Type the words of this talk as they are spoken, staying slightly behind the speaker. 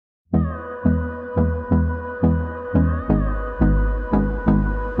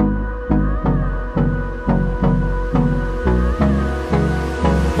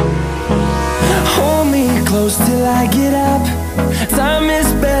close till I get up. Time is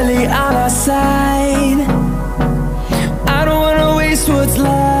barely on our side. I don't wanna waste what's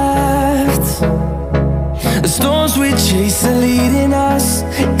left. The storms we chase are leading us,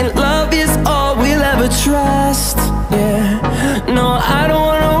 and love is all we'll ever trust. Yeah, no, I don't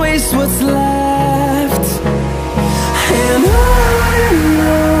wanna waste what's left. And on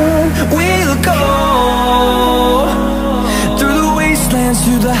we'll go, through the wastelands,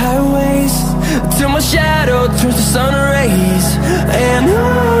 through the highways, till my shadow turns to sun rays. And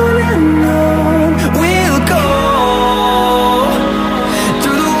on we'll go,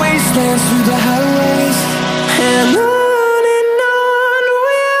 through the wastelands, through the highways, and on.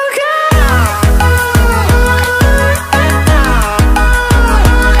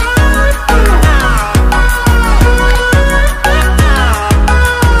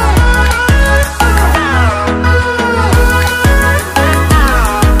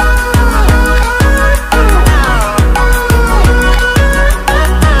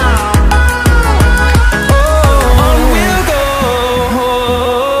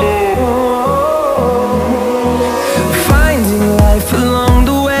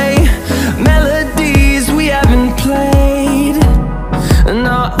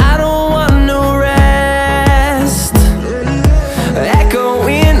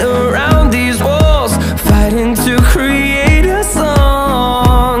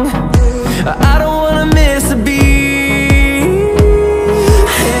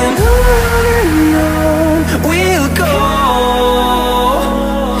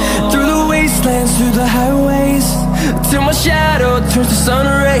 Through the highways, till my shadow turns to sun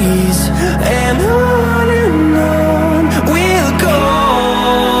rays. And on we'll go,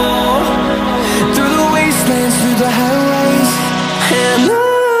 through the wastelands, through the highways, and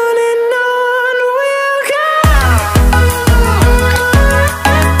on we'll go.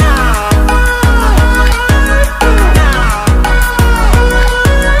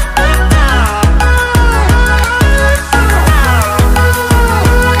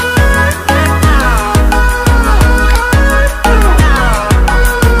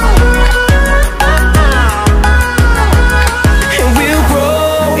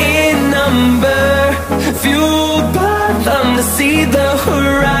 See the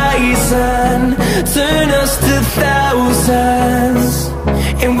horizon, turn us to thousands.